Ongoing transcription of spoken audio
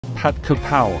Pad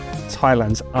Kaprao,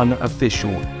 Thailand's unofficial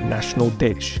national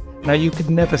dish. Now, you could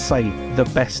never say the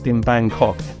best in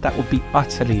Bangkok. That would be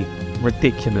utterly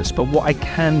ridiculous. But what I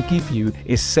can give you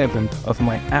is 7 of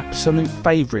my absolute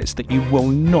favourites that you will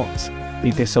not be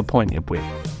disappointed with.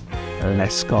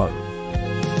 Let's go.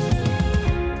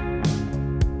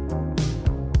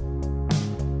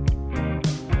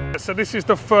 So this is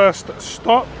the first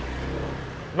stop.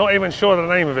 Not even sure the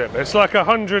name of it, but it's like a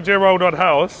 100-year-old odd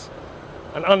house,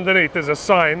 and underneath there's a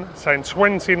sign saying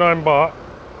 29 baht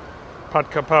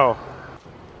Pad Kaprao.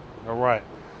 All right,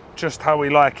 just how we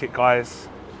like it, guys.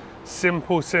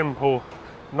 Simple, simple,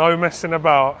 no messing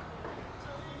about.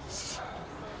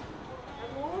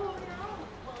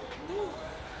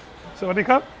 Sawadee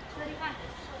krab.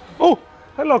 Oh,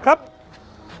 hello krab.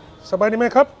 Sawadee me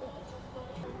krab.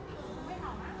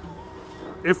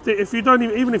 If you don't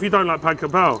even if you don't like Pad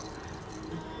Kaprao,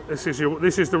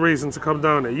 this is the reason to come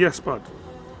down here. Yes, bud.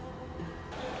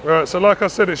 Right, so like I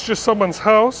said, it's just someone's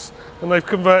house, and they've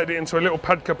converted it into a little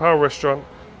Pad Kaprao restaurant.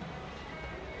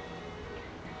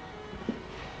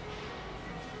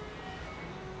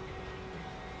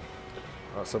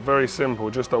 So very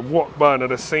simple, just a wok burner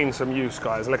that's seen some use,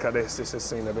 guys. Look at this. This has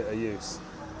seen a bit of use.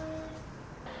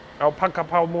 Our Pad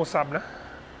Kaprao หมูสับนะ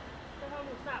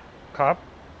ครับ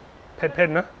เผ็ด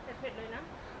ๆนะ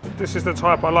This is the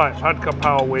type I like, Pad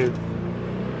Kaprao with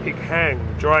pig hang,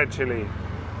 dried chili.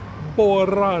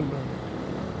 Boran.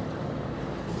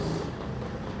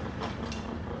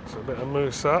 So a bit of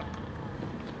mousse up.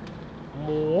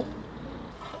 More.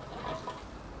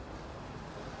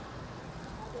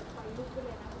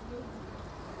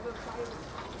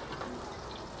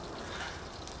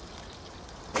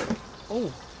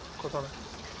 Oh, got on it.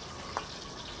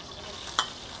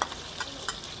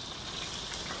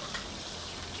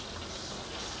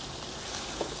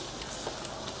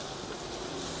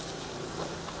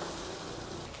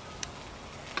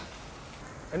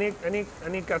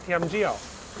 Any กระเทียมเจียว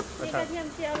มีกระเทียม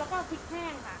เจียวแล้วก็พริกแห้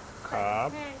งค่ะ ครับ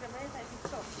พริกแห้งจะไม่ได้ใส่พริก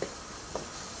สด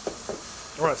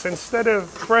Alright, so instead of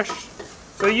fresh,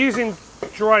 so they're using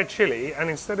dried chili, and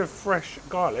instead of fresh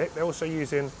garlic, they're also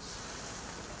using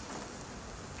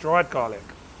dried garlic.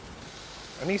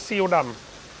 อันนี้ซีอิ๊วด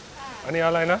ำ อันนี้อ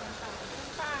ะไรนะ น้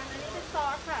ำตาลอันนี้เป็นซอ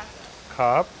สค่ะ ค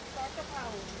รับ ซอสกะเพรา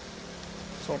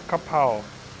ซอสกะเพรา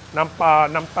น้ำปลา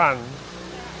น้ำตาล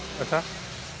Okay.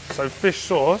 So fish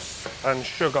sauce and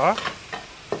sugar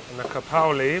and the kaprao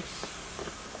leaves.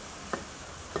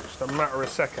 Just a matter of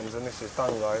seconds and this is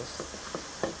done, guys.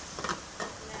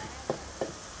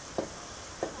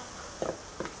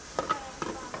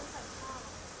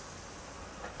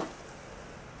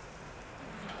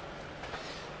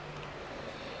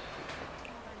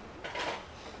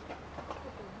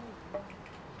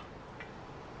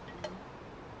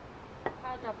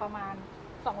 It's ประมาณ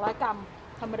200 กรัม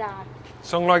ธรรมดา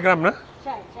 200 gram, no? ใ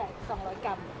ช่200 ก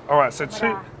รัม Alright, so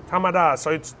two tamada, so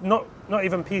it's not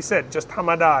even pieced, just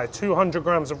tamada, 200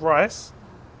 grams of rice.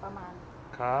 ประมาณ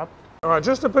Carb. Alright,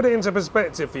 just to put it into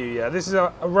perspective for you, yeah, this is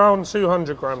around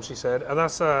 200 grams, she said, and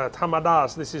that's tamada,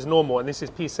 so this is normal, and this is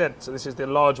pieced, so this is the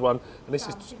large one, and this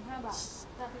is 35 บาท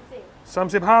ถ้าพิเศษ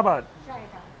 35 baht. ใช่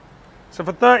ค่ะ So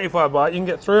for 35 baht, you can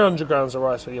get 300 grams of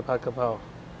rice for your Pad Kaprao.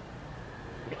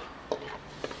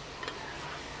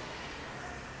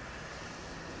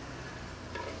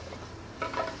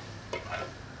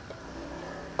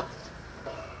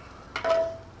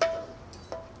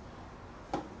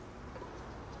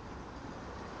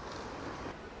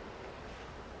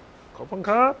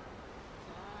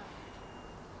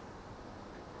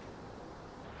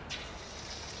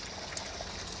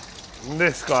 And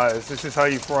this, guys, this is how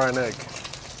you fry an egg.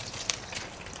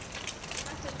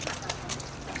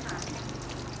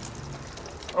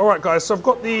 Alright guys, so I've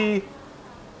got the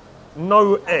no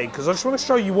egg, because I just want to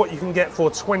show you what you can get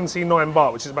for 29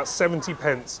 baht, which is about 70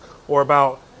 pence, or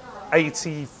about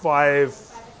 85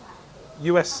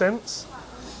 US cents.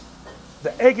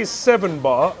 The egg is 7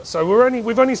 baht, so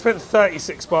we've only spent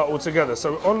 36 baht altogether.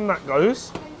 So on that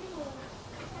goes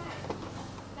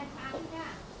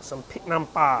some pik nam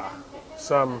pa,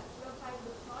 some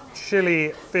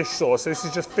chili fish sauce. So this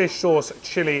is just fish sauce,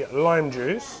 chili, lime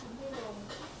juice.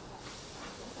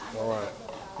 All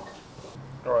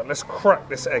right, let's crack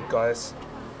this egg, guys.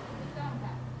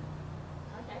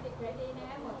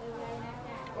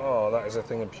 Oh, that is a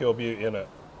thing of pure beauty, isn't it?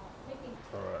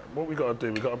 Alright, what we got to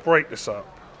do, we've got to break this up.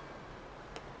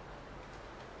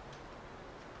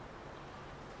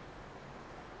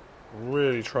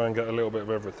 Really try and get a little bit of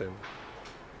everything.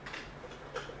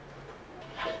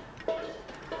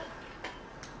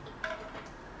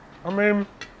 I mean,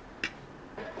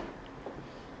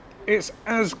 it's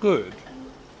as good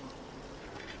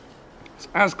It's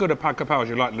as good a pad kaprao as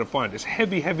you're likely to find. It's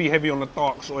heavy, heavy, heavy on the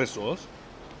dark soy sauce.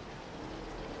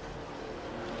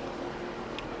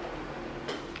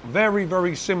 Very,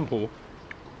 very simple.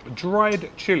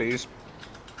 Dried chilies,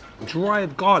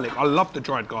 dried garlic. I love the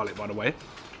dried garlic, by the way.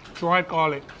 Dried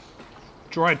garlic,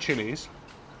 dried chilies.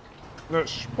 They're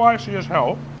spicy as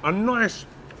hell. A nice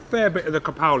fair bit of the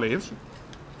kaprao leaves.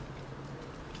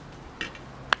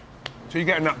 So you're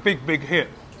getting that big, big hit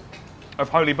of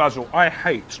holy basil. I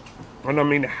hate, and I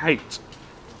mean hate,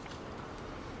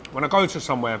 when I go to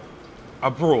somewhere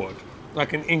abroad,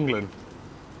 like in England,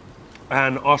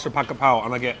 and ask for pad kaprao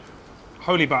and I get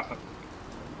holy basil.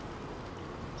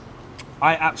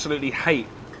 I absolutely hate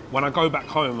when I go back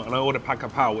home and I order pad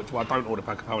kaprao, which I don't order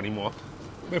pad kaprao anymore.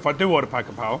 But if I do order pad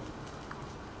kaprao,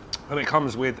 and it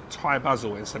comes with Thai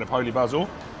basil instead of holy basil,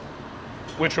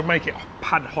 which would make it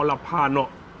pad hola pa,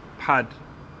 not pad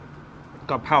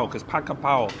kaprao, because pad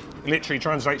kaprao literally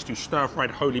translates to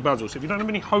stir-fried holy basil. So if you don't have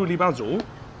any holy basil,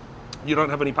 you don't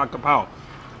have any pad kaprao.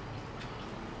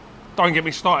 Don't get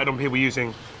me started on people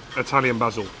using Italian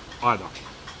basil either.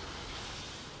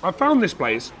 I found this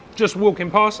place just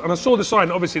walking past and I saw the sign,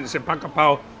 obviously, that said pad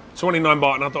kaprao, 29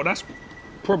 baht, and I thought that's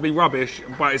probably rubbish,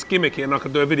 but it's gimmicky and I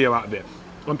could do a video out of it.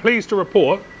 I'm pleased to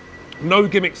report, no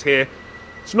gimmicks here.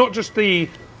 It's not just the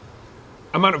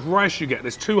amount of rice you get,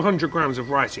 there's 200 grams of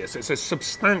rice here, so it's a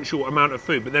substantial amount of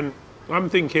food, but then I'm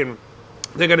thinking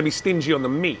they're going to be stingy on the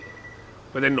meat,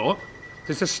 but they're not.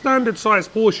 It's a standard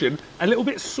sized portion, a little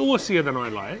bit saucier than I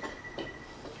like,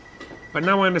 but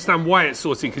now I understand why it's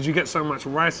saucy, because you get so much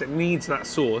rice, it needs that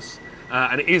sauce,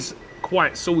 and it is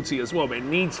quite salty as well, but it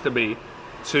needs to be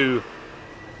to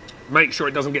make sure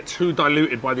it doesn't get too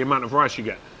diluted by the amount of rice you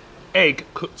get. Egg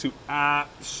cooked to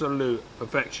absolute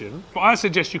perfection. But I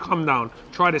suggest you come down,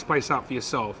 try this place out for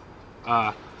yourself,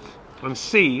 and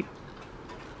see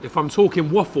if I'm talking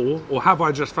waffle or have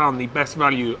I just found the best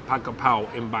value pad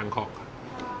kaprao in Bangkok.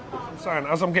 I'm saying,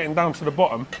 as I'm getting down to the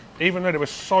bottom, even though there was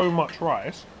so much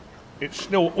rice, it's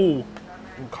still all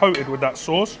coated with that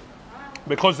sauce,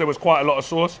 because there was quite a lot of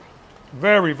sauce.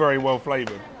 Very, very well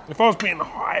flavoured. If I was being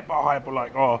hyper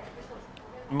like, oh,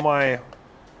 my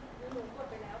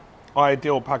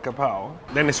ideal pad kaprao,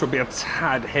 then this would be a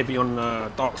tad heavy on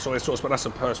dark soy sauce, but that's a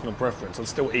personal preference. I'd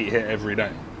still eat here every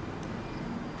day.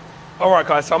 All right,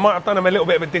 guys, so I might have done them a little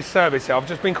bit of a disservice here. I've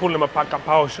just been calling them a pad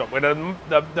kaprao shop, where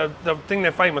the thing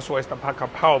they're famous for is the pad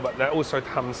kaprao, but they're also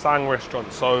tam sang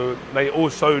restaurants. So they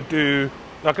also do,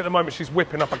 like at the moment, she's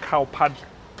whipping up a cow pad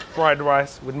fried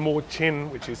rice with more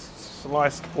chin, which is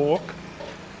sliced pork.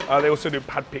 They also do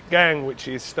pad pit gang, which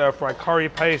is stir-fried curry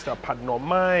paste, pad nor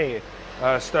mai,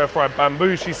 stir-fried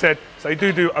bamboo, she said. So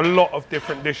they do a lot of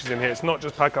different dishes in here. It's not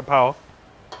just pad kaprao.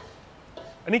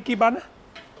 Any kiban?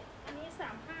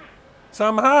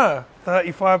 35.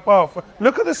 35 baht.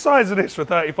 Look at the size of this for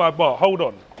 35 baht. Hold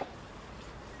on.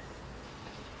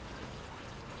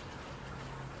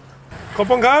 ขอบ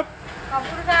คุณครับ ขอบ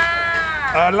คุณค่ะ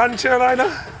ร้านชื่ออะไรนะ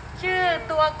ชื่อ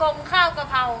ตัวกลมข้าวกะ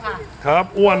เพราค่ะ ครับ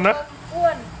อ้วนนะ อ้ว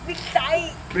นบิ๊กไซ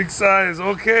ส์ Big size,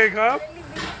 okay,ครับ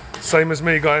Same as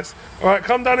me, guys. All right,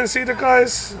 come down and see the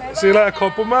guys. See you later. ขอ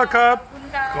บคุณมากครับ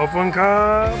ขอบคุณครั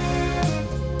บ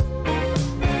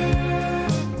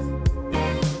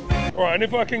All right, and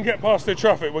if I can get past the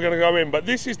traffic, we're going to go in. But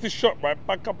this is the shop, right?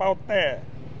 Pad Kaprao there,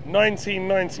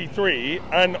 1993.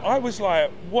 And I was like,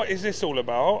 what is this all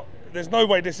about? There's no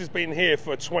way this has been here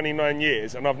for 29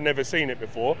 years and I've never seen it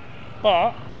before.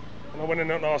 But when I went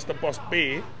in and asked the boss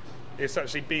B, it's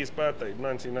actually B's birthday,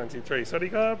 1993.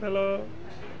 Sadika, hello.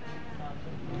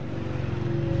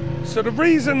 So the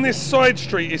reason this side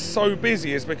street is so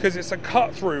busy is because it's a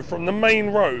cut through from the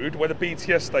main road where the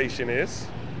BTS station is,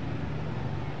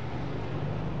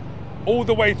 all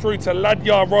the way through to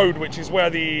Ladya Road, which is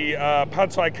where the Pad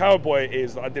Thai Cowboy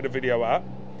is that I did a video at.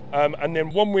 And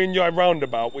then One Win Yai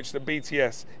roundabout, which the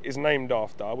BTS is named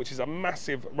after, which is a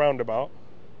massive roundabout.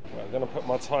 Right, I'm going to put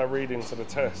my Thai reading to the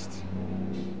test.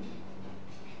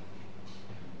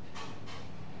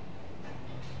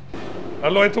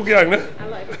 Alloy ทุกอย่างนะ อ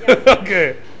ร่อยทุกอย่าง โอเค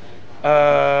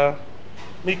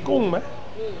มีกุ้งไหม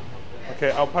นี่ โอเค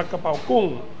เอาผัดกะเพรากุ้ง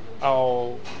เอา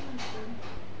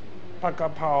ผัดกะ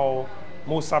เพราห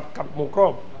มูสับกับหมูกรอ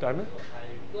บได้ไหม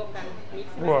รวมกันมิก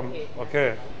ซ์ รวมโอเค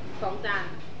 2 จาน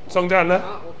 2 จานนะ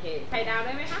อ๋อโอเคไข่ดาวไ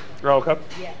ด้ไหมคะ เราครับ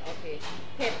เดี๋ยวโอเค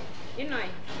เผ็ดนิดหน่อย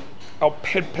เอาเ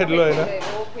ผ็ดๆเลยนะ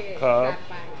โอเค ครับ จัด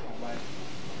ไป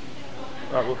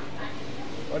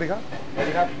สวัสดีครับสวัส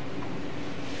ดีครับ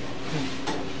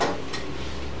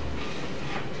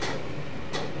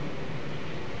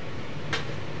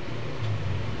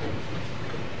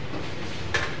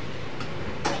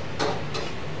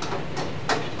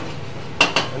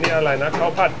อะไรนะข้า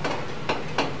วผัด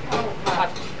ผัด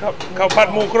ข้าวผัด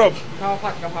หมูกรอบ ข้าวผั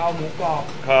ดกะเพราหมูกรอบ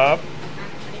ครับ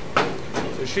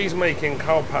so she's making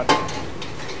ข้าวผัด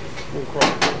หมูกรอ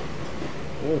บ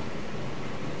Ooh.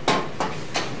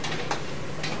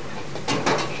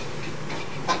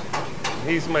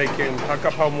 He's making Pad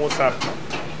Kapraoหมูสับ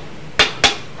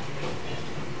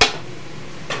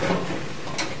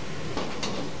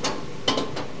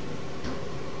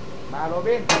มาโร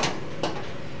บิน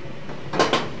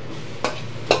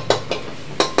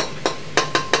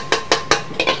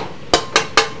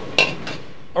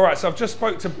All right, so I've just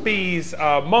spoke to B's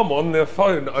mum on the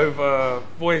phone over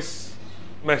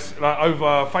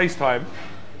over FaceTime,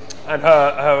 and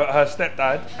her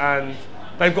stepdad, and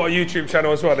they've got a YouTube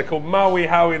channel as well. They're called Maui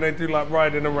Howie, and they do like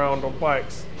riding around on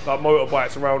bikes, like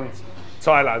motorbikes around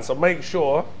Thailand. So make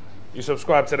sure you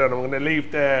subscribe to them. I'm going to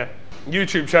leave their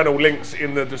YouTube channel links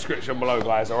in the description below,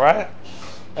 guys. All right.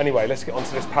 Anyway, let's get on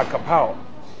to this Pad Kaprao.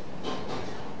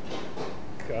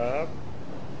 Okay.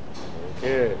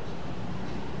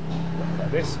 Look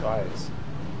at this, guys.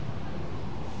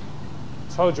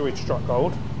 Told you we'd struck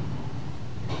gold.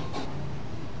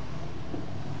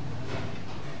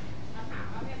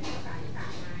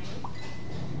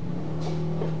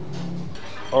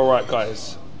 Alright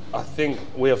guys, I think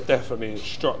we have definitely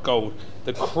struck gold.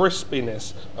 The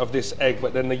crispiness of this egg,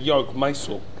 but then the yolk,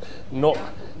 maisel, not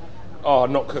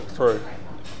cooked through.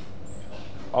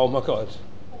 Oh my god.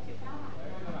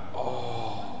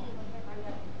 Oh.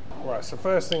 Right, so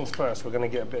first things first, we're going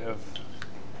to get a bit of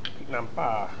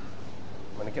nampa.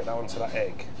 I'm going to get that onto that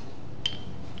egg.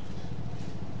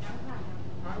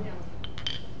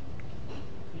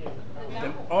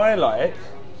 Then I like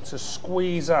to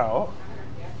squeeze out.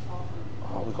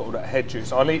 Oh, we've got all that head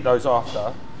juice. I'll eat those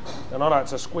after. Then I like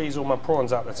to squeeze all my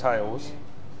prawns out the tails.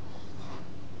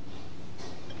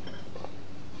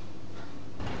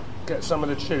 Get some of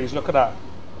the chilies. Look at that.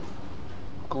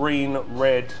 Green,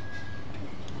 red,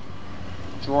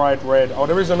 dried red. Oh,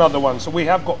 there is another one. So we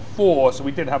have got 4, so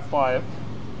we did have 5.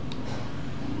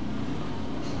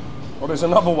 Oh, there's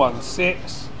another one,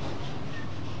 6.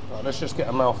 Right, let's just get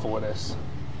a mouthful of this.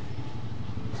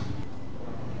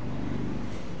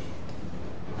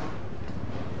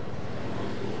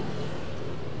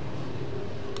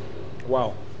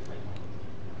 Wow.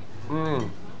 Mmm.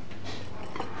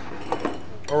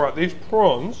 All right, these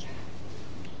prawns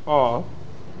are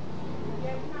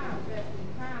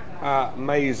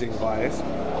amazing, guys.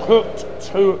 Cooked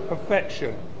to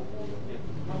perfection.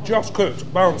 Just cooked,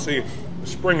 bouncy,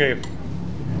 springy.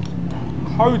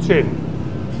 Coated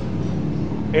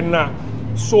in that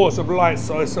sauce of light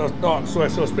soy sauce, dark soy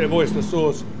sauce, bit of oyster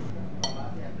sauce.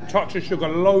 Touch of sugar,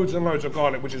 loads and loads of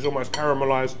garlic, which is almost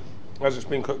caramelized as it's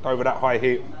been cooked over that high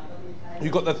heat.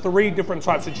 You've got the 3 different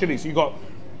types of chilies. You got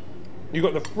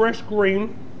the fresh green,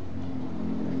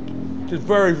 which is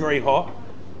very, very hot.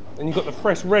 Then you've got the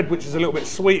fresh red, which is a little bit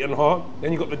sweet and hot.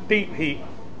 Then you've got the deep heat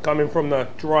coming from the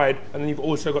dried, and then you've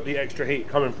also got the extra heat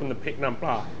coming from the pick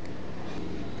nampa.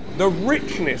 The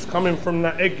richness coming from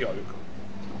that egg yolk,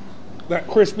 that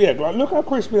crispy egg, right? Look how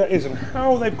crispy that is and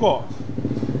how they've got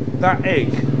that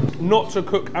egg not to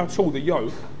cook at all, the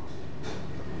yolk.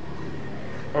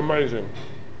 Amazing.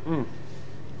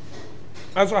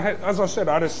 As I said,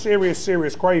 I had a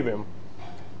serious craving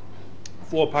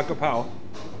for Pad Kaprao.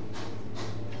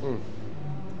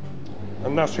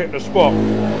 And that's hit the spot.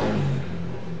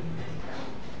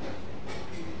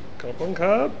 Cup on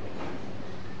cup.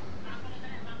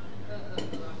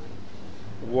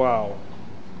 Wow.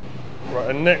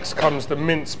 Right, and next comes the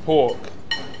minced pork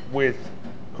with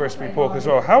crispy pork as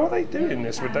well. How are they doing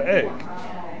this with the egg?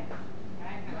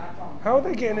 How are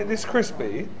they getting it this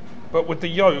crispy, but with the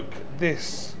yolk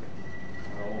this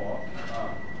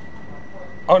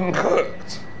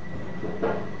uncooked?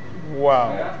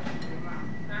 Wow.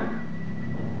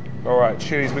 All right,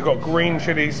 chilies. We've got green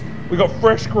chilies. We've got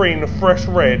fresh green, fresh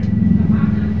red,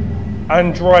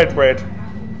 and dried red,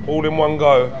 all in one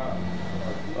go.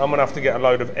 I'm gonna have to get a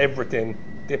load of everything,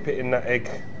 dip it in that egg.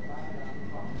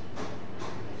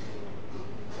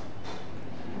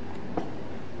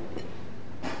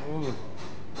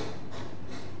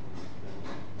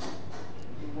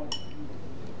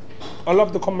 I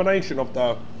love the combination of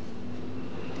the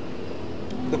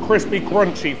crispy,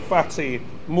 crunchy, fatty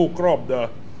mukrob, the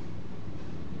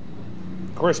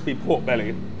crispy pork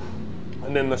belly,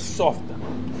 and then the soft,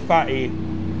 fatty,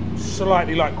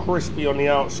 slightly like crispy on the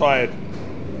outside.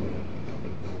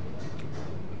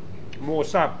 More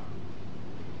sab.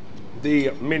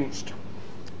 The minced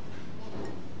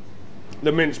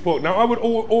pork. Now I would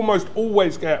almost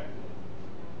always get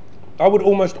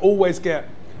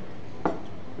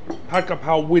Pad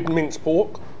Kaprao with minced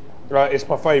pork. It's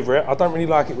my favourite. I don't really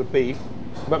like it with beef,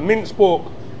 but minced pork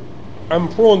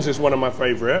and prawns is one of my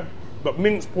favourite. But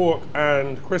minced pork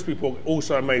and crispy pork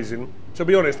also amazing. To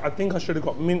be honest, I think I should have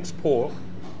got minced pork,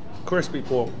 crispy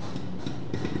pork,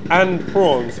 and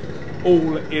prawns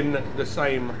all in the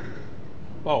same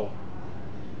bowl.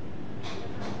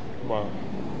 Wow.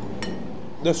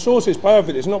 The sauce is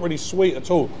perfect. It's not really sweet at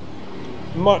all.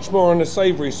 Much more on the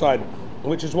savoury side,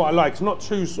 which is what I like. It's not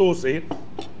too saucy.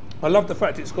 I love the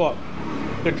fact it's got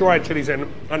the dried chilies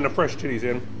in and the fresh chilies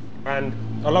in. And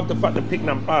I love the fact that Pick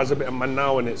Nam Pa has a bit of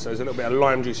manao in it, so there's a little bit of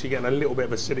lime juice. You're getting a little bit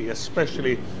of acidity,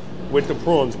 especially with the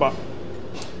prawns. But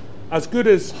as good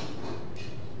as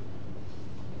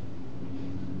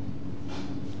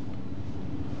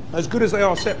they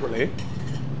are separately,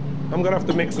 I'm gonna have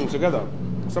to mix them together.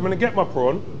 So I'm gonna get my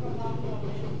prawn,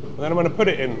 and then I'm gonna put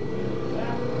it in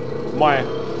my,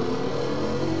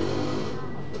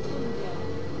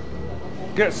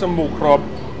 get some mukrab,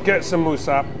 get some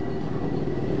musap.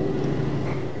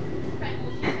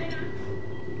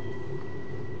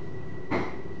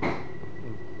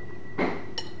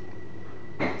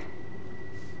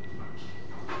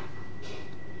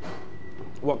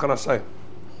 What can I say?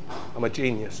 I'm a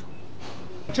genius.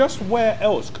 Just where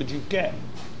else could you get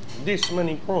this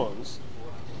many prawns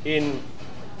in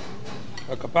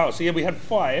a Kaprao? So yeah, we had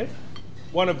 5.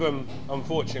 One of them,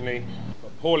 unfortunately, a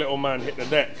poor little man hit the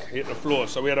deck, hit the floor.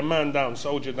 So we had a man down,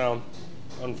 soldier down,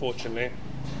 unfortunately.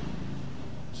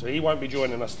 So he won't be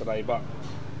joining us today, but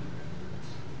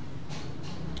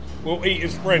we'll eat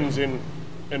his friends in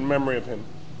memory of him.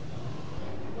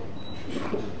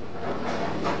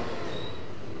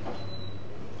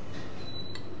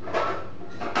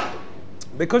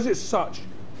 Because it's such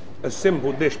a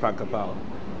simple dish, Pad Kaprao,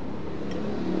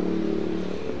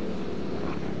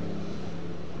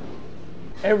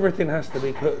 everything has to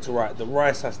be cooked right. The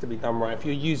rice has to be done right. If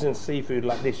you're using seafood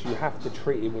like this, you have to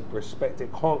treat it with respect.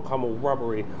 It can't come all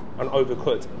rubbery and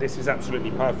overcooked. This is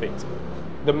absolutely perfect.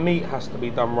 The meat has to be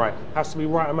done right. Has to be the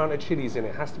right amount of chilies in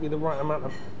it. Has to be the right amount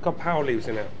of kaprao leaves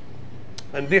in it.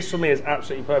 And this for me is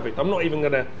absolutely perfect. I'm not even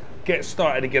gonna get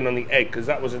started again on the egg because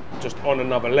that was just on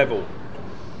another level.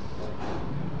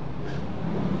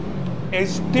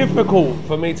 It's difficult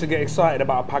for me to get excited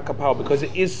about a Pad Kaprao because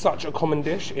it is such a common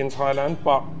dish in Thailand,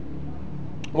 but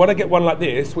when I get one like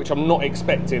this, which I'm not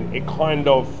expecting, it kind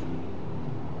of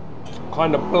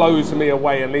blows me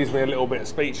away and leaves me a little bit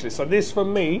speechless. So this for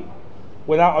me,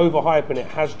 without overhyping it,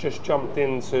 has just jumped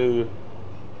into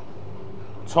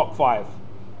top 5,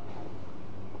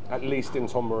 at least in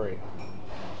Tom Marie.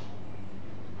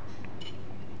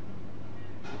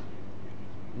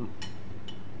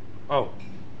 Oh.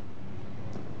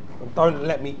 Don't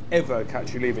let me ever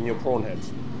catch you leaving your prawn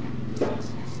heads.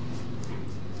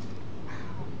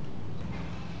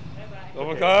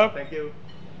 Okay, thank you.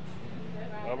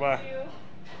 Bye bye.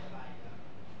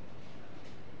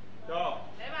 Bye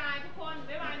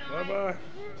Bye bye.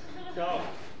 โจ้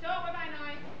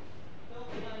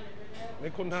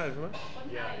นี่คนไทยใช่ไหม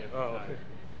Yeah. อ๋อโอเค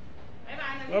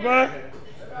บ๊ายบาย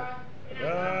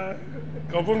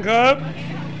ขอบคุณครับ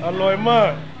อร่อยมา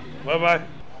กบ๊ายบาย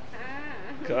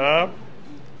ครับ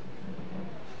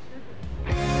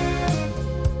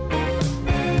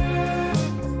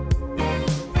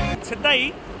Today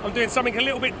I'm doing something a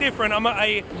little bit different. I'm at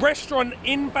a restaurant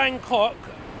in Bangkok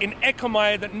in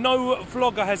Ekamai that no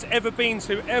vlogger has ever been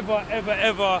to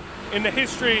ever in the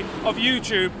history of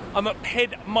YouTube. I'm at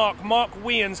Mark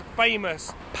Wien's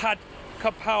famous Pad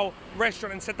Kaprao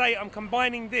restaurant, and today I'm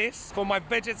combining this for my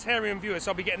vegetarian viewers.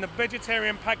 So I'll be getting the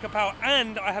vegetarian Pad Kaprao,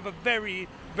 and I have a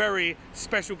very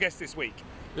special guest this week.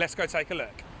 Let's go take a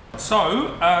look. So,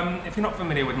 if you're not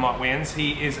familiar with Mark Wiens, he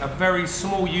is a very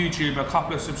small YouTuber, a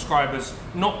couple of subscribers,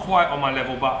 not quite on my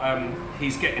level, but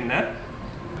he's getting there.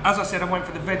 As I said, I went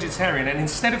for the vegetarian, and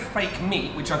instead of fake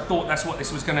meat, which I thought that's what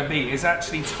this was going to be, is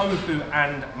actually tofu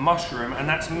and mushroom, and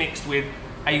that's mixed with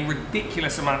a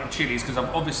ridiculous amount of chilies, because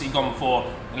I've obviously gone for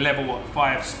level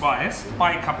 5 spice.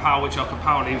 Pad Kaprao, which are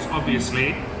kaprao leaves,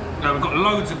 obviously. We've got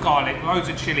loads of garlic, loads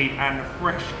of chili, and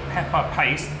fresh pepper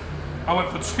paste. I went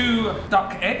for 2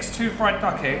 duck eggs, 2 fried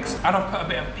duck eggs, and I've put a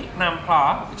bit of Pick Nam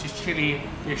Pa, which is chili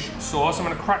fish sauce. I'm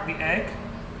going to crack the egg.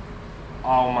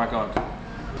 Oh my god.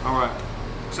 Alright.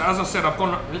 So as I said, I've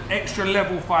gone extra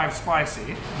level 5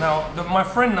 spicy. Now, my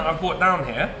friend that I've brought down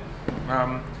here,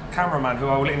 cameraman, who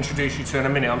I will introduce you to in a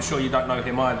minute, I'm sure you don't know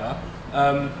him either,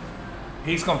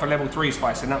 he's gone for level 3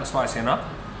 spicy, and that was spicy enough.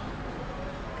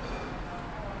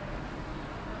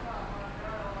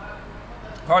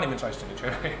 Can't even taste any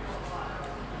chili.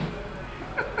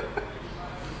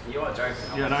 You are joking.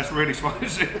 Yeah, that's really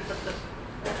spicy.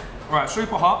 Right,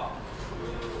 super hot.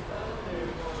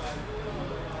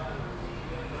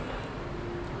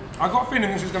 I got a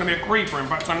feeling this is going to be a creeper. In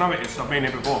fact, I know it is. I've been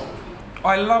here before.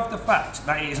 I love the fact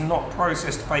that it is not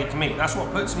processed fake meat. That's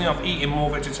what puts me off eating more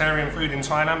vegetarian food in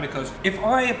Thailand, because if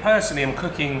I personally am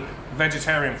cooking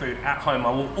vegetarian food at home,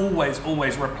 I will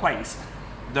always replace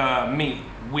the meat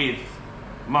with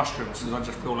mushrooms, because I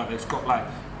just feel like it's got like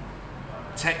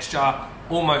texture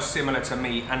almost similar to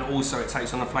meat, and also it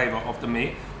takes on the flavour of the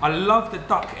meat. I love the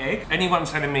duck egg. Anyone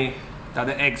telling me that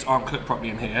the eggs aren't cooked properly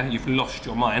in here, you've lost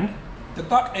your mind. The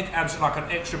duck egg adds like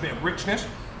an extra bit of richness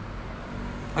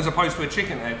as opposed to a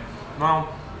chicken egg. Now,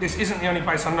 this isn't the only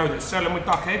place I know that's selling with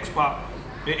duck eggs, but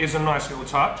it is a nice little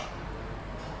touch.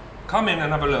 Come in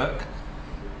and have a look.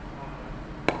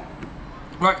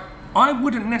 Like, I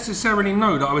wouldn't necessarily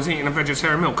know that I was eating a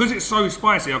vegetarian meal. Because it's so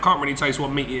spicy, I can't really taste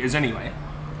what meat it is anyway.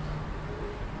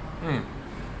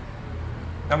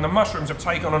 And the mushrooms have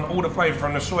taken on all the flavour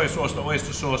from the soy sauce, the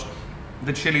oyster sauce,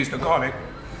 the chilies, the garlic,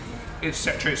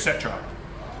 etc, etc.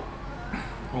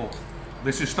 Oh.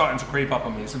 This is starting to creep up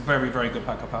on me. It's a very good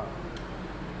Pad Kaprao.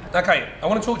 Okay, I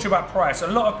want to talk to you about price. A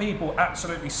lot of people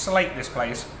absolutely slate this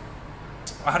place.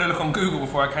 I had a look on Google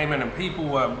before I came in and people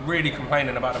were really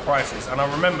complaining about the prices, and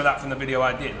I remember that from the video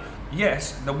I did.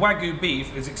 Yes, the Wagyu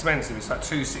beef is expensive. It's like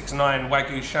 $269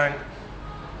 Wagyu shank.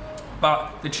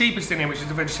 But the cheapest in here, which is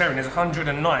the vegetarian, is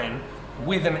 109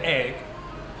 with an egg.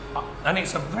 And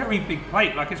it's a very big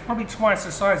plate. Like, it's probably twice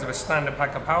the size of a standard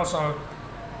Pad Kaprao, so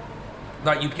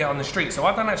that you'd get on the street. So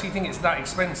I don't actually think it's that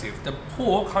expensive. The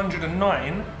pork,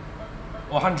 109,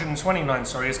 or 129,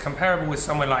 sorry, is comparable with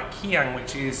somewhere like Kiang,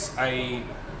 which is a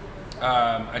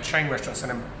chain restaurant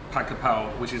selling Pad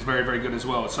Kaprao, which is very good as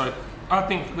well. So I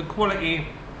think the quality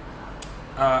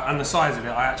and the size of it,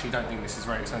 I actually don't think this is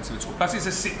very expensive at all. Plus it's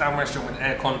a sit-down restaurant with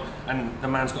aircon, and the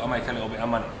man's got to make a little bit of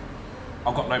money.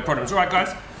 I've got no problems. All right,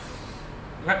 guys,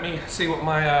 let me see what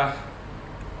my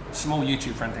small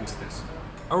YouTube friend thinks of this.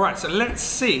 All right, so let's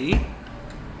see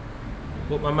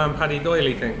what my man Paddy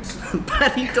Doyley thinks.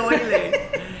 Paddy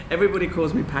Doyley. Everybody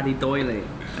calls me Paddy Doyley,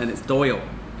 and it's Doyle.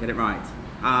 Get it right.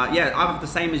 Yeah, I'm the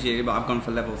same as you, but I've gone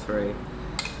for level 3.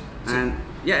 And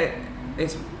yeah,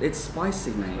 it's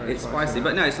spicy, mate. Very it's spicy,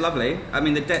 but no, it's lovely. I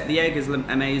mean, the egg is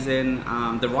amazing.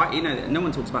 The rice, you know, no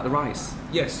one talks about the rice.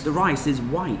 Yes. The rice is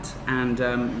white and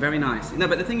very nice. No,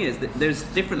 but the thing is that there's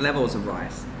different levels of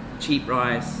rice. Cheap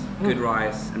rice, good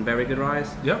rice, and very good rice.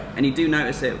 Yep. And you do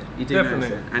notice it. You do notice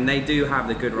it. And they do have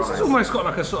the good rice. It's almost got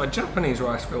like a sort of Japanese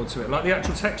rice feel to it, like the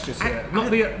actual texture to it.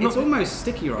 It's almost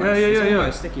sticky rice. Yeah. It's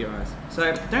almost sticky rice.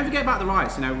 So don't forget about the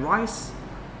rice. You know, rice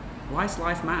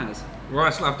life matters.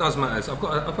 Rice life does matter.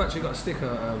 I've actually got a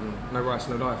sticker. No rice,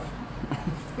 no life.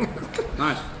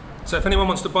 Nice. So if anyone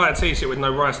wants to buy a T-shirt with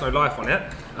no rice, no life on it,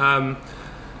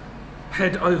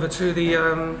 head over to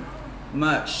the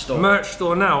merch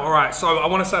store now. All right, so I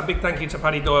want to say a big thank you to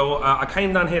Paddy Doyle. I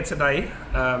came down here today.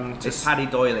 It's Paddy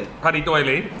Doyley. Paddy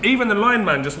Doyley. Even the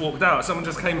lineman just walked out. Someone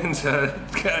just came in to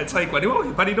get a takeaway.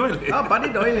 Oh, Paddy Doyley. Oh, Paddy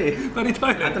Doyley. Paddy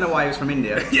Doyley. I don't know why he was from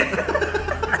India.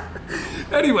 Yeah.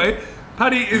 Anyway,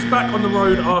 Paddy is back on the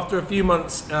road after a few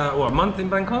months, or a month in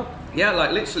Bangkok. Yeah,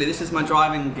 like literally, this is my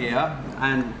driving gear,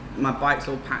 and my bike's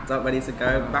all packed up, ready to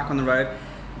go. Back on the road.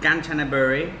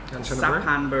 Kanchanaburi,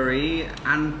 Sapanburi,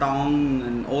 Antong,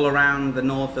 and all around the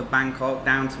north of Bangkok,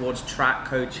 down towards Trak,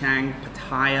 Koh Chang,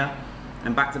 Pattaya,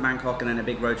 and back to Bangkok, and then a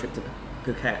big road trip to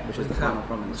Phuket, which is the final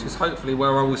province. Which is hopefully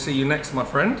where I will see you next, my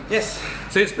friend. Yes.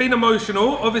 So it's been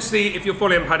emotional. Obviously, if you're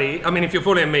following Paddy, I mean, if you're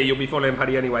following me, you'll be following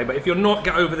Paddy anyway. But if you're not,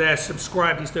 get over there,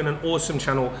 subscribe. He's doing an awesome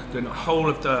channel, doing the whole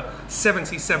of the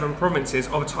 77 provinces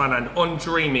of Thailand on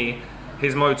Dreamy,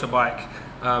 his motorbike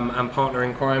and partner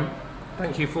in crime.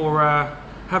 Thank you for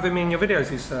having me in your videos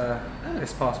this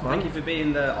past month. Thank you for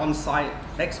being the on-site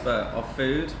expert of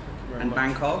food and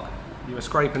Bangkok. You were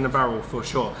scraping the barrel for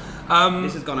sure.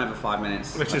 This has gone over 5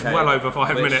 minutes. Which is well over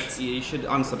 5 minutes. You should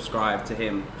unsubscribe to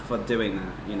him for doing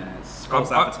that. You know, it's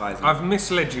false advertising. I've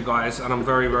misled you guys, and I'm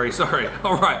very sorry.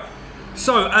 All right.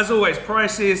 So as always,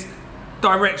 prices,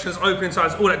 directions, opening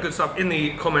times, all that good stuff in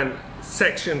the comment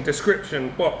section,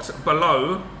 description box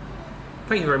below.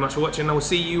 Thank you very much for watching, and I will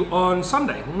see you on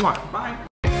Sunday. Mwah. Bye.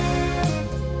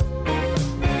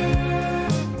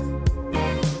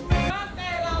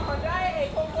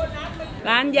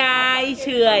 Lanyai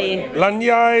Chui.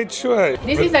 Lanyai Chui.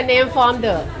 This is a name from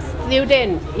the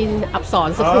student in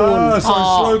Apson school. Ah, so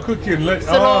slow cooking.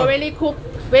 Slow, really cook,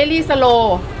 very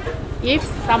slow. If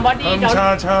somebody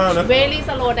don't very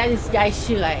slow, that is Yai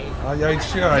Chui. Yai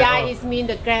Chui. Yai is mean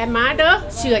the grandmother.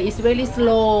 Chui is very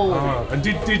slow. And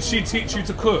did she teach you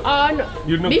to cook?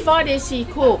 No. Before this she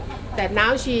cook. that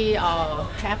now she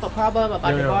have a problem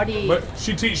about the body. But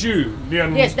she teach you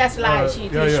Lian. Yes, that's right. She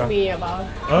teach me about.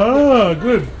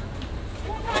 Good.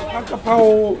 ผักกะเพรา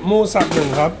หมูสับหนึ่ง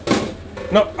ครับ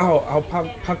เนาะเอา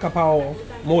ผักกะเพรา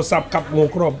หมูสับกับหมู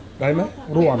กรอบได้ไหม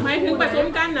รวม หมายถึงผสม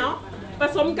กันเนาะผ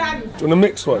สมกัน Do you want to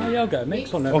mix one? Yeah, I'll get a mix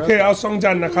on there. โอเคเอาสองจ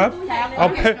านนะครับเอา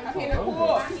เ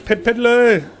ผ็ดเล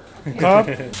ยครับ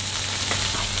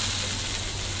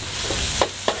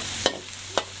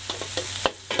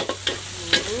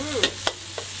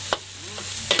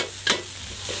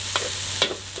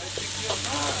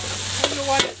You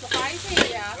want it spicy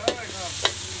อ่ะ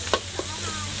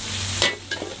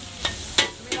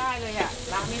ไม่ได้เลยอ่ะ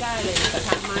ล้างไม่ได้เลยกระท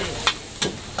ะไหม้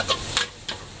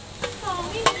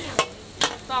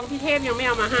ซองพี่เทพยังไม่เ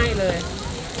อามาให้เลย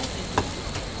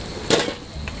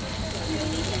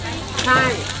ใช่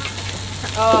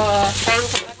ตัง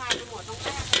สังฆทานทั้งหมดต้องแล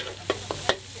ก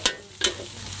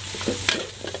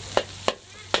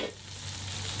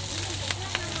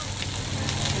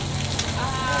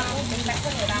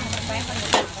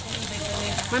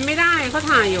มันไม่ได้เขา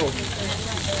ถ่ายอยู่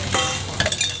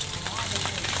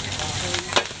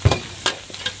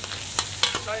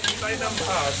ใส่น้ำ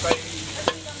ผ่าใส่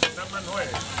น้ำมันหอย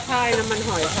ใช่น้ำมันห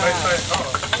อยค่ะ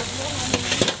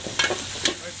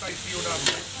ใส่ซีอิ๊วดำ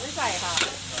ไม่ใส่ค่ะ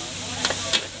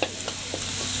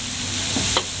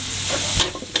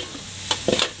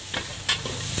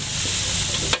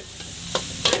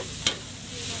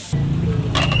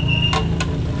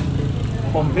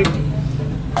หอมพริก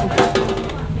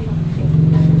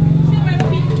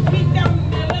พี่จำ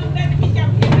เรื่องได้พี่จ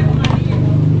ำเพลงได้ประมาณนี้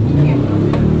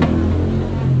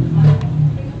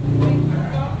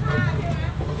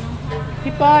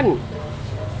พี่เ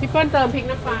ปิ้ลเติมพริก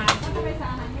น้ำปลา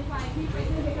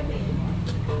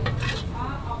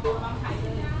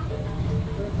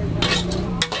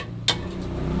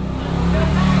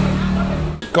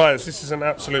Guys, this is an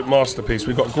absolute masterpiece.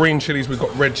 We've got green chilies, we've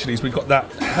got red chilies, we've got that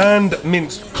hand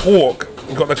minced pork.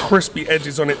 We've got the crispy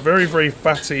edges on it, very, very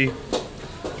fatty,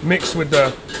 mixed with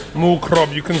the moo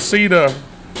krob. You can see the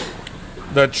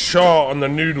char on the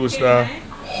noodles, the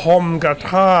hom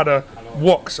gata, the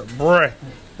woks breath.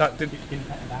 That did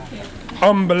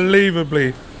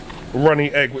unbelievably runny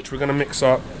egg, which we're going to mix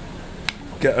up.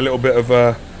 Get a little bit of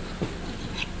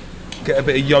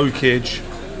yolkage,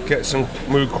 get some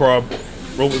moo krob.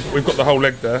 Well, we've got the whole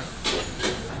leg there.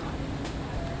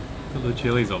 Put the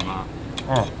chilies on that.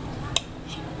 Oh.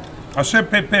 I said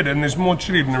pid and there's more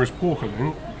chili than there is pork, I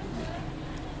think.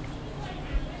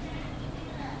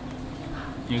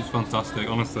 It's fantastic,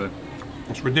 honestly.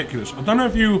 It's ridiculous. I don't know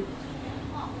if you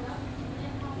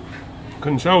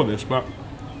can tell this, but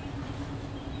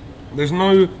there's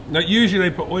no... Like usually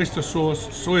they put oyster sauce,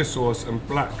 soy sauce and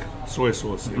black soy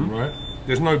sauce in, right?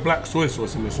 There's no black soy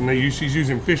sauce in this, and she's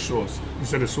using fish sauce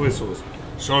instead of soy sauce.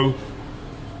 So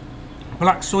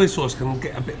black soy sauce can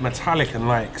get a bit metallic and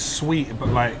like sweet, but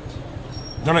like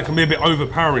then it can be a bit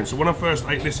overpowering. So when I first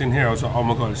ate this in here, I was like, oh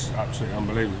my god, it's absolutely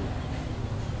unbelievable.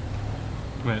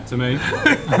 Wait, to me,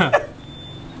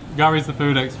 Gary's the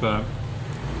food expert.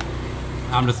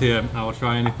 I'm just here. I will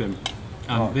try anything,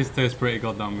 and this tastes pretty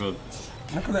goddamn good.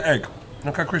 Look at the egg.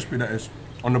 Look how crispy that is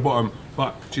on the bottom,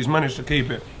 but she's managed to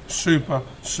keep it super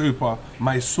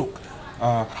maisuk,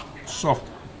 soft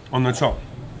on the top.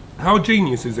 How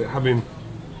genius is it having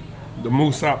the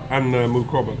moosap and the moo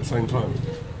krob at the same time?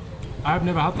 I've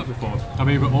never had that before. I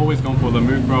mean, we've always gone for the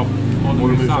moo krob or the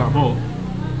moosap, but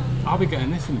I'll be getting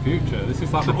this in the future. This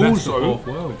is like the best of both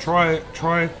worlds. Try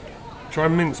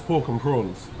minced pork and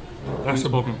prawns. That's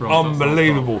Minced pork and prawns,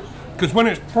 unbelievable. Because when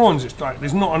it's prawns, it's like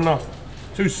there's not enough.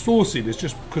 Too saucy. There's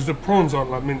just because the prawns aren't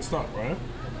like minced up, right?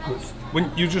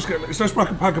 When you just get, it's just like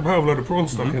a pack of powder with a load of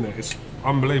prawns stuck in it. It's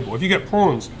unbelievable. If you get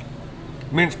prawns,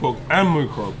 minced pork and moo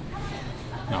krob,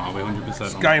 No, I'll be 100%.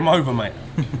 it's game over, mate.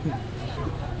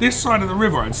 This side of the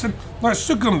river, instead, like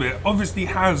Sukhumvit obviously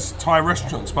has Thai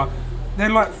restaurants, but they're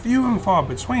like few and far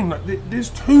between. Like there's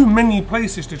too many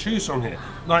places to choose from here.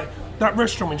 Like that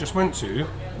restaurant we just went to,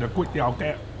 the Kwit Yao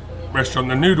Get restaurant,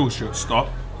 the noodle stop.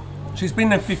 She's been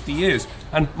there 50 years,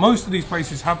 and most of these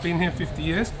places have been here 50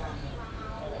 years.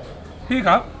 Pick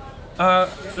up,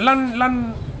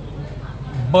 Lan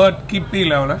bird keep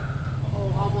na?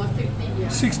 Oh, almost 60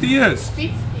 years. 60 years.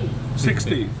 50.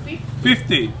 60.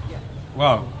 50. Yeah.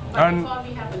 Wow. But And before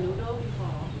we have a noodle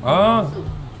before.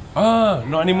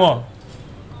 not anymore.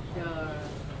 The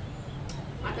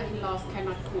mother-in-laws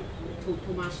cannot cook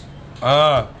too much.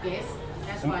 Yes,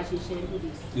 that's why she changed to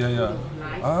this. Yeah.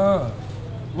 Nice.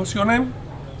 What's your name?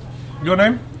 Your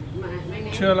name? My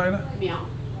name Cheer later. Meow.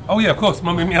 Oh yeah, of course,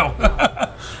 Mummy Meow.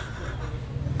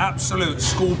 Absolute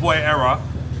schoolboy error.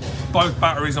 both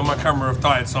batteries on my camera have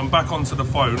died, so I'm back onto the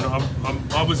phone.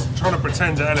 I was trying to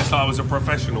pretend to Ellis that I was a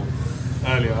professional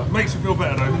earlier. Makes you feel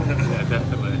better though, doesn't it? Yeah,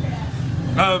 definitely.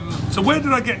 So where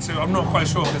did I get to? I'm not quite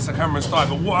sure because the camera's died,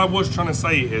 but what I was trying to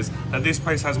say is that this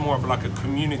place has more of like a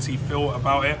community feel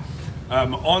about it.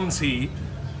 Auntie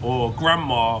or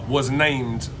grandma was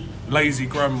named Lazy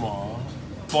Grandma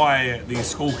by these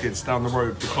school kids down the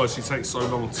road because she takes so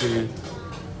long to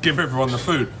give everyone the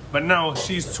food. But now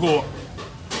she's taught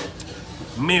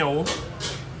Meal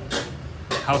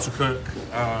how to cook,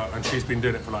 and she's been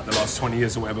doing it for like the last 20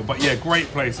 years or whatever. But yeah, great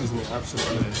place, isn't it?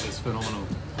 Absolutely. It's phenomenal.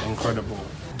 Incredible.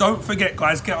 Don't forget,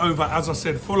 guys, get over, as I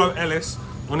said, follow Ellis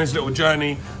on his little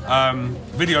journey.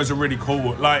 Videos are really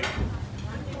cool. Like,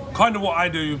 kind of what I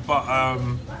do, but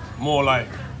more like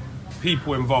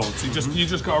people involved. So you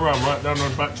just go around right down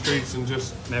on back streets and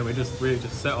just... Yeah, we just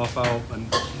set off out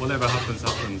and whatever happens,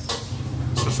 happens.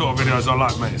 It's the sort of videos I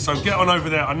like, mate. So get on over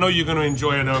there. I know you're going to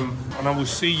enjoy them, and I will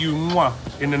see you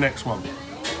in the next one.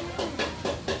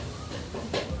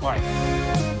 Bye.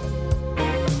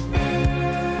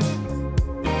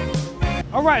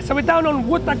 All right, so we're down on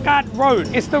Wuttakat Road.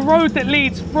 It's the road that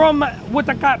leads from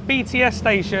Wuttakat BTS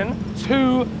station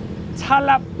to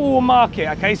Talapur Market,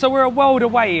 okay? So we're a world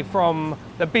away from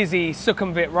the busy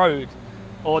Sukhumvit Road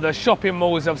or the shopping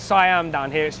malls of Siam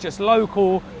down here. It's just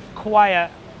local, quiet,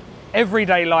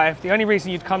 everyday life. The only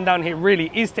reason you'd come down here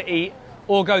really is to eat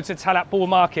or go to Talapur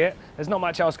Market. There's not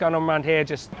much else going on around here,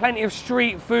 just plenty of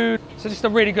street food. So just a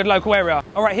really good local area.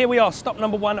 All right, here we are, stop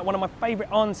number one at one of my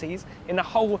favorite aunties in the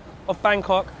whole of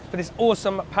Bangkok for this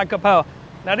awesome Pad Kaprao.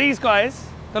 Now these guys,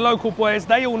 the local boys,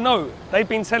 they all know. They've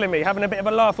been telling me, having a bit of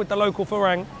a laugh with the local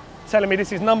Farang, telling me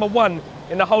this is number one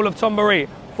in the whole of Thonburi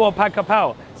for Pad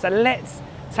Kaprao. So let's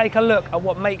take a look at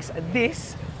what makes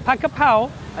this Pad Kaprao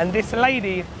and this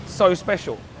lady so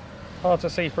special. Hard to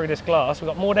see through this glass, we've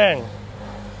got more dang.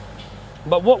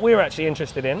 But what we're actually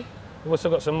interested in, we've also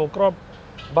got some more grub,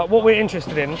 but what we're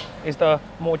interested in is the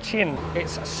more chin.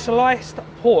 It's sliced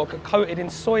pork coated in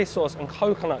soy sauce and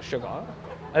coconut sugar,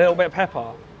 a little bit of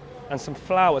pepper, and some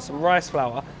flour, some rice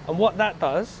flour. And what that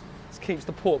does is keeps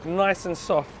the pork nice and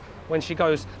soft when she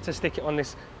goes to stick it on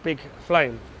this big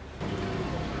flame.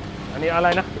 Ani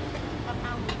alay na?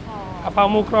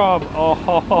 Kaprao mu krab. Oh,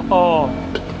 ho, ho, ho.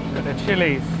 Look at the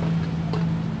chilies.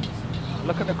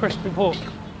 Look at the crispy pork.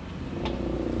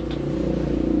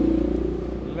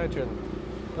 Legend.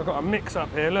 I've got a mix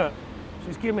up here, look.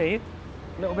 She's given me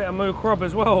a little bit of moo krob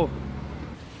as well.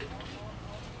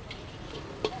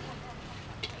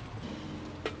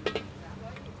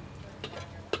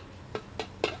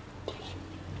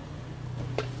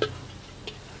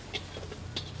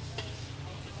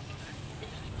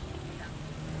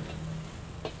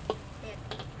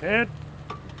 Good.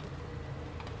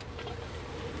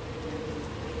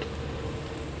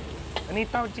 I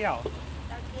need tao jiao.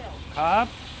 Cup.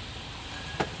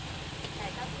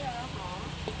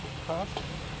 Cup.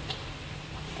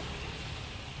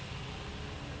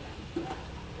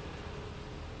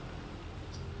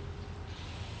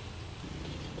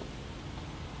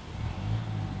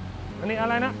 Anh điอะ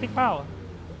ไรนะ Big Bao.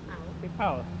 Big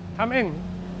Bao. ทำเอง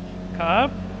ครับ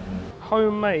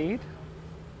homemade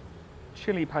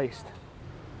chili paste.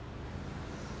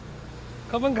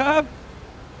 Come on, Cub.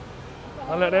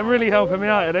 Oh, look, they're really helping me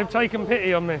out here. They've taken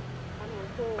pity on me.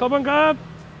 Come on, Cub.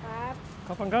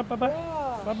 Come on, Cub. Bye-bye.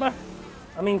 Bye-bye.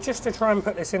 I mean, just to try and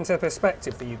put this into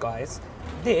perspective for you guys,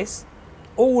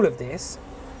 all of this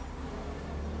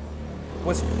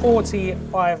was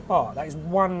 45 baht. That is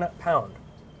 £1.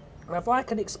 Now, if I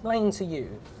could explain to you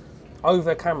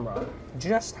over camera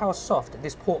just how soft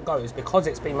this pork goes because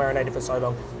it's been marinated for so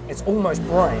long, it's almost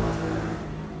brine.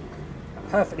 A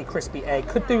perfectly crispy egg.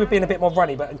 Could do with being a bit more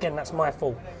runny, but again, that's my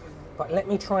fault. But let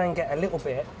me try and get a little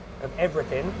bit of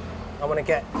everything. I want to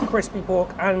get crispy pork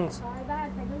and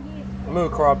moo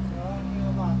krob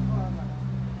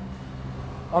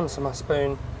onto my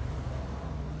spoon.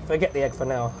 Forget the egg for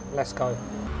now. Let's go.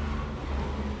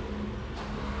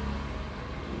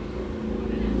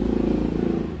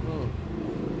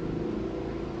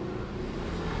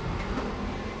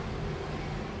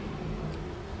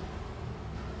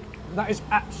 That is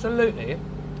absolutely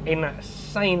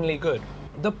insanely good.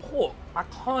 The pork, I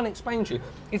can't explain to you.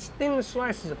 It's thin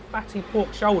slices of fatty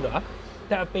pork shoulder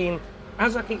that have been,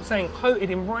 as I keep saying, coated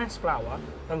in rice flour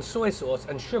and soy sauce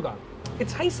and sugar. It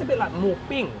tastes a bit like more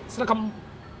bing. It's like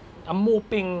a more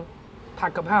bing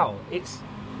Pad Kaprao. It's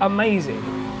amazing.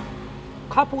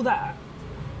 Couple that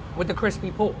with the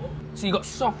crispy pork. So you got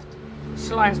soft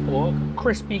sliced pork,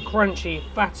 crispy, crunchy,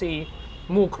 fatty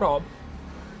moo krob.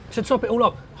 To top it all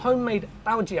off, homemade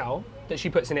bao jiao that she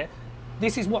puts in it,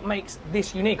 this is what makes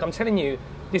this unique. I'm telling you,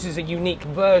 this is a unique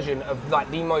version of like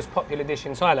the most popular dish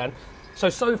in Thailand.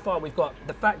 So far we've got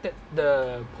the fact that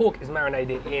the pork is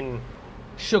marinated in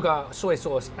sugar, soy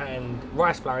sauce and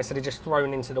rice flour instead of just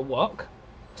thrown into the wok.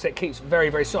 So it keeps very,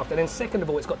 very soft. And then second of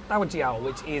all, it's got tao jiao,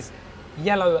 which is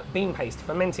yellow bean paste,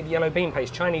 fermented yellow bean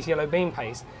paste, Chinese yellow bean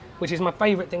paste, which is my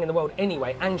favorite thing in the world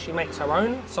anyway. And she makes her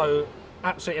own, so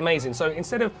absolutely amazing. So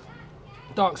instead of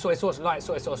dark soy sauce, light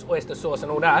soy sauce, oyster sauce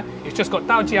and all that, it's just got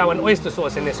tao jiao and oyster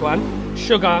sauce in this one,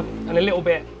 sugar and a little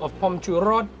bit of pom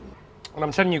churod. And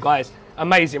I'm telling you guys,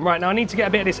 amazing. Right, now I need to get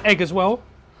a bit of this egg as well.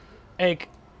 Egg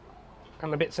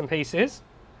and the bits and pieces.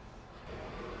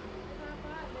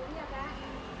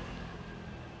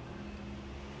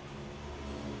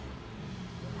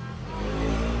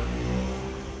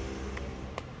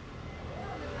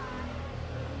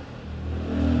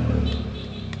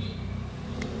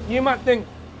 You might think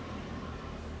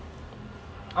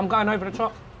I'm going over the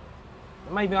top.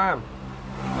 Maybe I am.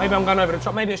 Maybe I'm going over the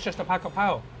top. Maybe it's just a Pad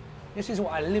Kaprao. This is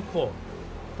what I live for.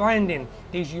 Finding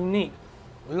these unique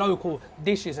local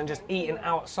dishes and just eating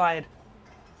outside.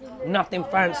 Nothing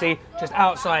fancy, just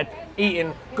outside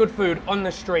eating good food on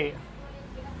the street.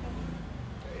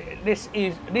 This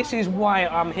is why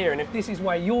I'm here, and if this is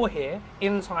why you're here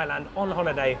in Thailand on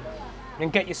holiday, then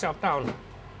get yourself down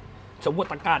to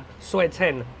Wuttakat Soi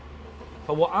 10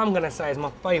 for what I'm gonna say is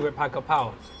my favorite Pad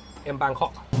Kaprao in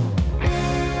Bangkok.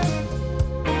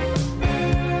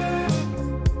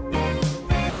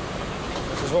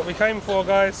 This is what we came for,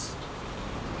 guys.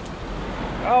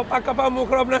 Oh, Pad Kaprao หมู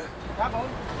กรอบนะ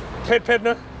เผ็ดๆน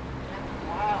ะ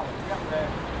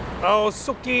เอา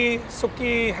สุกี้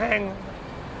แ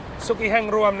ห้ง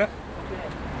รวมนะ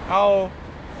เอา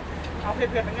เผ็ด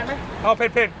เหมือนกันไหมเอาเ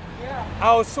ผ็ดเอ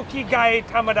าสุกี้ไก่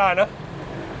ธรรมดานะ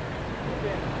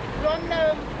รวมหนึ่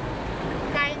ง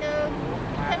ไก่หนึ่ง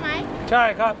ใช่ไหมใช่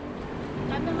ครับแ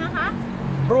ล้วนึงนะคะ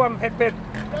รวมเผ็ด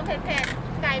รวมเผ็ด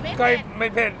ไก่ไม่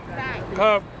เผ็ดได้ค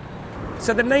รับ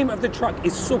So the name of the truck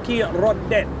is Suki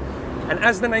Roddet, and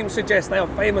as the name suggests, they are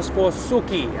famous for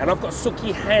suki, and I've got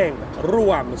suki hang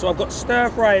ruam. So I've got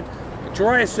stir-fried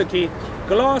dry suki,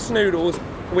 glass noodles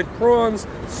with prawns,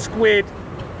 squid,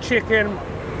 chicken,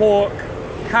 pork,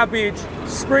 cabbage,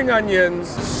 spring onions,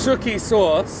 suki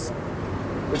sauce,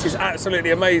 which is absolutely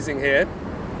amazing here,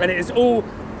 and it is all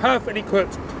perfectly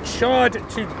cooked, charred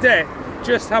to death,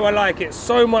 just how I like it.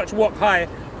 So much wok hai,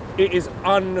 it is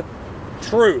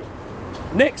untrue.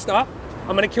 Next up,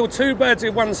 I'm going to kill two birds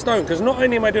with one stone, because not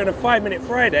only am I doing a 5-minute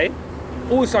Friday,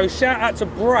 also shout out to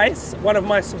Bryce, one of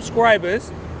my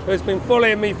subscribers, who has been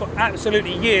following me for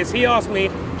absolutely years. He asked me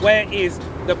where is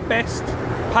the best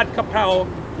Pad Kaprao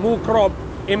Mu Krob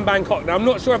in Bangkok. Now I'm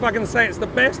not sure if I can say it's the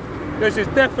best, this is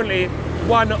definitely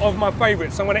one of my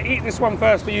favourites. So I'm going to eat this one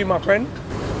first for you, my friend.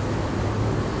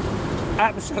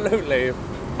 Absolutely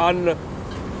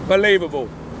unbelievable.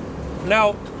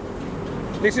 Now,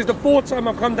 this is the fourth time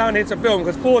I've come down here to film,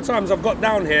 because 4 times I've got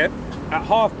down here at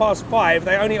 5:30.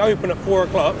 They only open at 4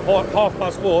 o'clock, or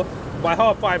 4:30. By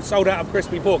 5:30, sold out of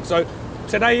crispy pork. So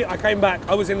today I came back,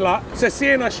 I was in luck. So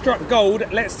seeing I struck gold,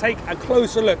 let's take a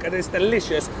closer look at this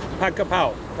delicious Pad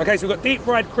Kaprao. Okay, so we've got deep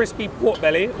fried crispy pork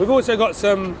belly. We've also got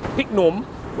some pik nom,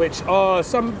 which are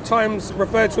sometimes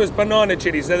referred to as banana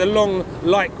chilies. They're the long,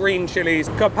 light green chilies.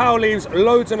 Kaprao leaves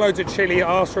loads and loads of chili,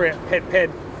 ask for it,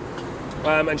 ped.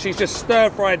 And she's just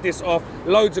stir-fried this off,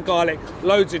 loads of garlic,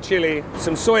 loads of chili,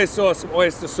 some soy sauce, some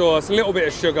oyster sauce, a little bit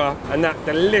of sugar, and that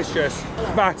delicious,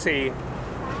 fatty,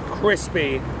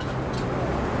 crispy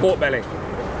pork belly.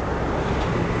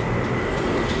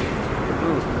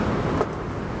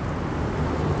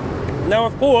 Now,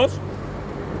 of course,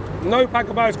 no Pad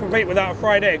Kaprao is complete without a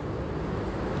fried egg.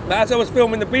 But as I was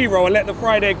filming the B-roll, I let the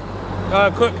fried egg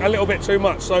cook a little bit too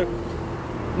much, so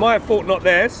my fault, not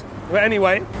theirs. But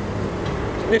anyway,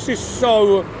 this is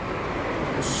so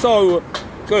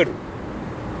good.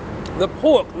 The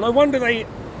pork, no wonder they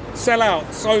sell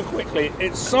out so quickly.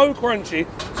 It's so crunchy,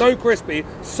 so crispy,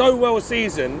 so well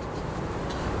seasoned.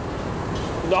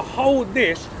 The whole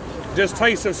dish just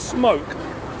tastes of smoke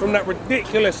from that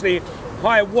ridiculously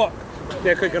high wok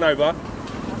they're cooking over.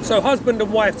 So husband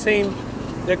and wife team,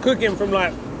 they're cooking from,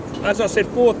 like, as I said,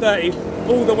 4:30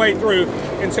 all the way through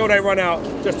until they run out.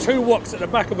 Just 2 woks at the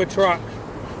back of a truck,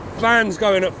 fans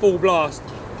going at full blast,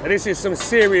 and this is some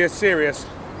serious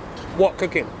wok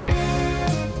cooking.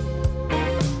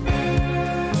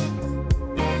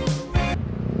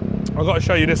 I've got to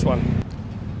show you this one.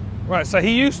 Right, so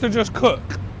he used to just cook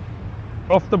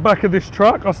off the back of this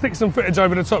truck. I'll stick some footage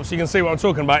over the top so you can see what I'm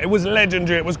talking about. It was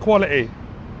legendary, it was quality,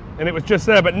 and it was just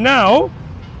there. But now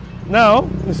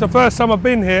it's the first time I've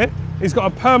been here, He's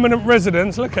got a permanent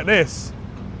residence. Look at this.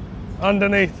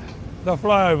 Underneath the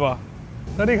flyover.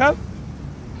 Swadee Krab?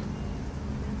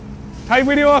 Thai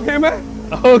video okay, man?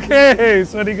 Okay,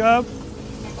 Swadee Krab.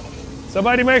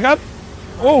 Sabadi mai Krab?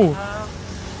 Oh.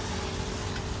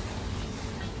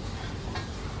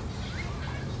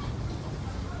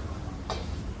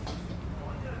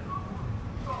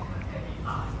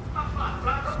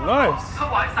 Nice.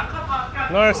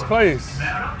 Nice place.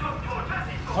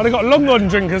 Oh, they got Longon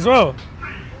drink as well.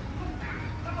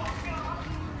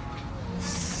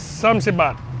 30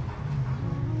 baht.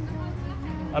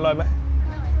 อร่อยไหม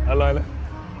อร่อยเลย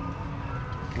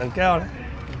หนึ่งแก้วนะ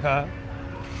ครับ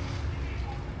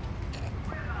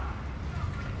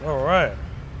All right.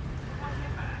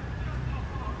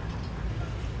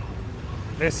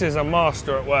 This is a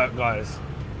master at work, guys.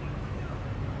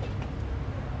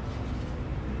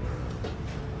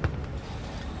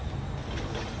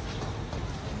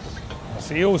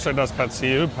 So he also does pad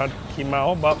siu, pad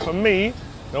kimao, but for me,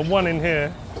 the one in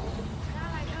here,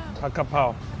 pad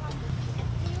kaprao.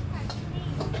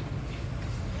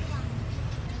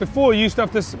 Before, you used to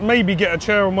have to maybe get a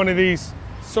chair on one of these,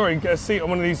 get a seat on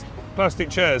one of these plastic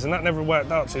chairs, and that never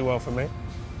worked out too well for me.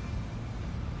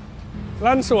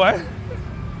 Lan soi.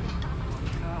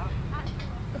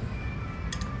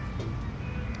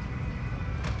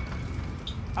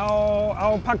 เอา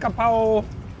ผักกะเพรา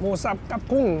หมูสับกับ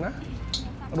กุ้งนะ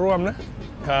รวมนะ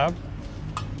ครับ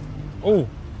โอ้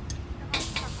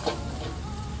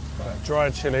dry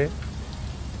chili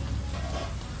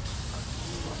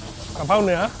กะเพราเ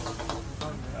นื้อ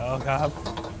ครับ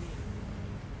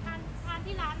ทาน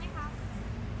ที่ร้านไหมคะ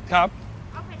ครับ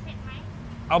เอาเผ็ดไหม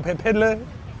เอาเผ็ดเลย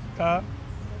ครับ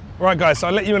Right guys, so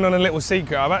I'll let you in on a little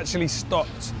secret. I've actually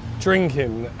stopped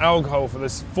drinking alcohol for the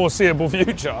foreseeable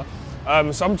future.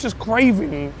 So I'm just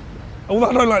craving, although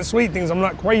I don't like sweet things, I'm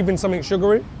like craving something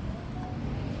sugary.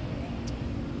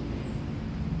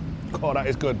 Oh, that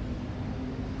is good.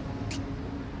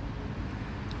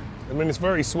 I mean, it's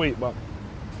very sweet, but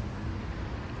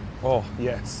oh,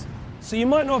 yes. So you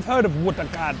might not have heard of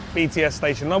Wutakad BTS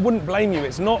station. I wouldn't blame you.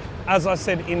 It's not, as I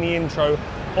said in the intro,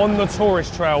 on the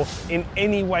tourist trail in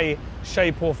any way,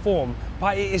 shape or form,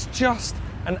 but it is just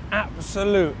an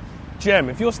absolute gem.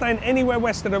 If you're staying anywhere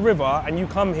west of the river and you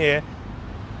come here,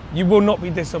 you will not be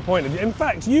disappointed. In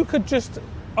fact, you could just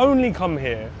only come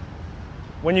here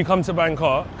when you come to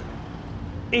Bangkok,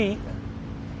 eat,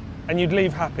 and you'd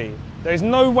leave happy. There's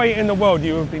no way in the world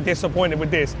you would be disappointed with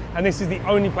this, and this is the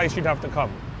only place you'd have to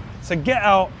come. So get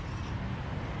out,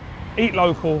 eat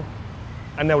local,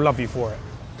 and they'll love you for it.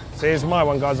 So here's my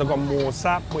one, guys. I've got more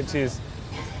sap, which is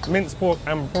minced pork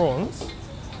and prawns.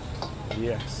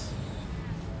 Yes.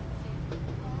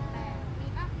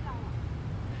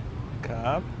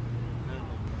 Cup.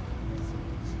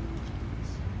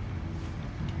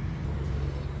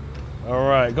 All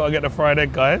right, gotta get the fried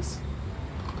egg, guys.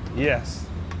 Yes.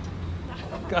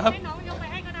 Cup.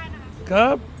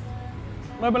 Cup.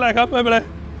 Cup.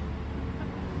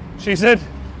 She said,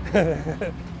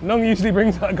 Nong usually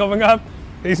brings that coming up.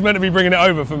 He's meant to be bringing it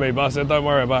over for me, but I said, don't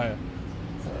worry about it.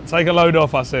 Take a load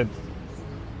off, I said.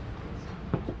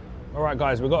 All right,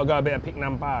 guys, we've got to go a bit of Pik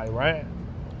Nam Pai, right?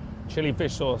 Chili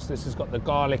fish sauce. This has got the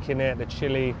garlic in it, the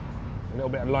chili, a little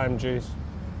bit of lime juice.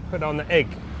 Put that on the egg.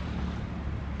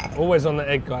 Always on the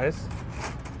egg, guys.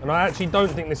 And I actually don't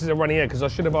think this is a runny egg because I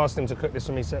should have asked him to cook this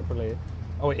for me separately.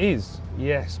 Oh, it is.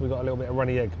 Yes, we got a little bit of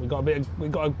runny egg. We got a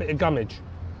bit of gummage,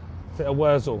 a bit of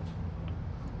wurzel.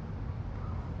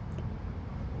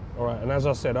 All right, and as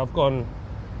I said, I've gone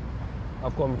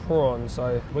prawn.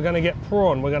 So we're gonna get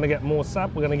prawn. We're gonna get more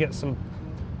sap. We're gonna get some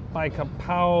Pad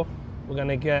Kaprao. We're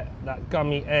gonna get that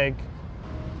gummy egg.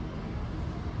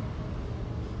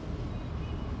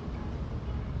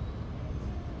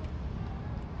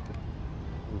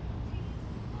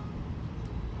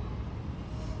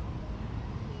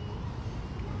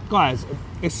 Guys,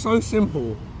 it's so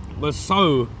simple, but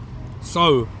so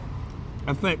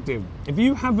effective. If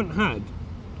you haven't had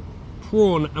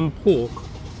prawn and pork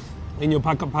in your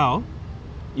Pad Kaprao,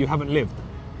 you haven't lived.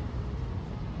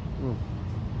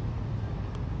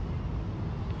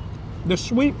 The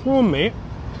sweet prawn meat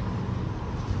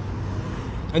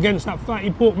against that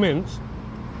fatty pork mince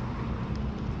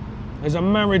is a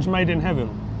marriage made in heaven.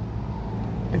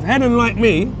 If Helen like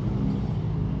me,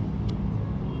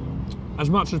 as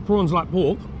much as prawns like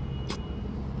pork,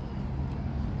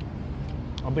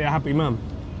 I'll be a happy man.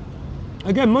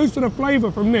 Again, most of the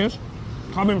flavour from this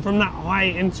coming from that high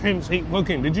intense heat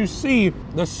cooking. Did you see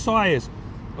the size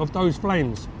of those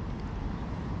flames?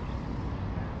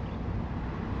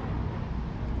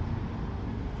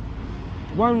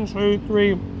 One, two,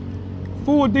 three,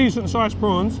 4 decent sized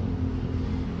prawns,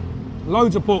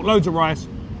 loads of pork, loads of rice.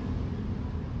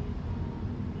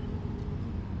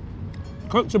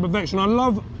 Cooked to perfection. I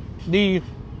love the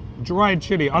dried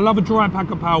chili. I love a dry pad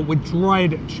kaprao with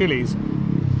dried chilies.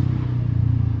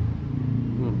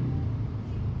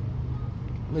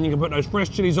 Then you can put those fresh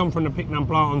chilies on from the picnan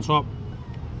plant on top.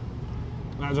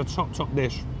 That is a top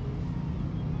dish.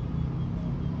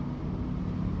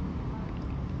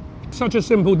 Such a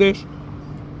simple dish,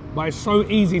 but it's so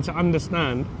easy to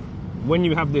understand when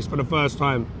you have this for the first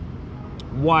time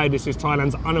why this is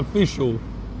Thailand's unofficial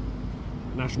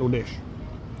national dish.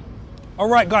 All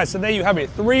right, guys, so there you have it.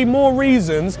 3 more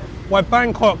reasons why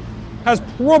Bangkok has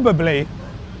probably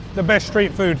the best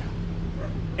street food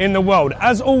in the world.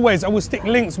 As always, I will stick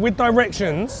links with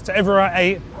directions to everywhere I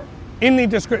ate in the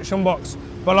description box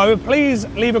below. Please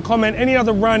leave a comment, any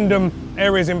other random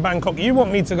areas in Bangkok you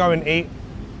want me to go and eat.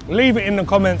 Leave it in the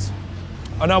comments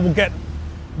and I will get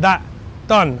that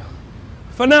done.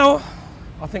 For now,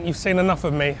 I think you've seen enough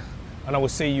of me and I will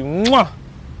see you in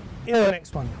the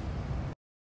next one.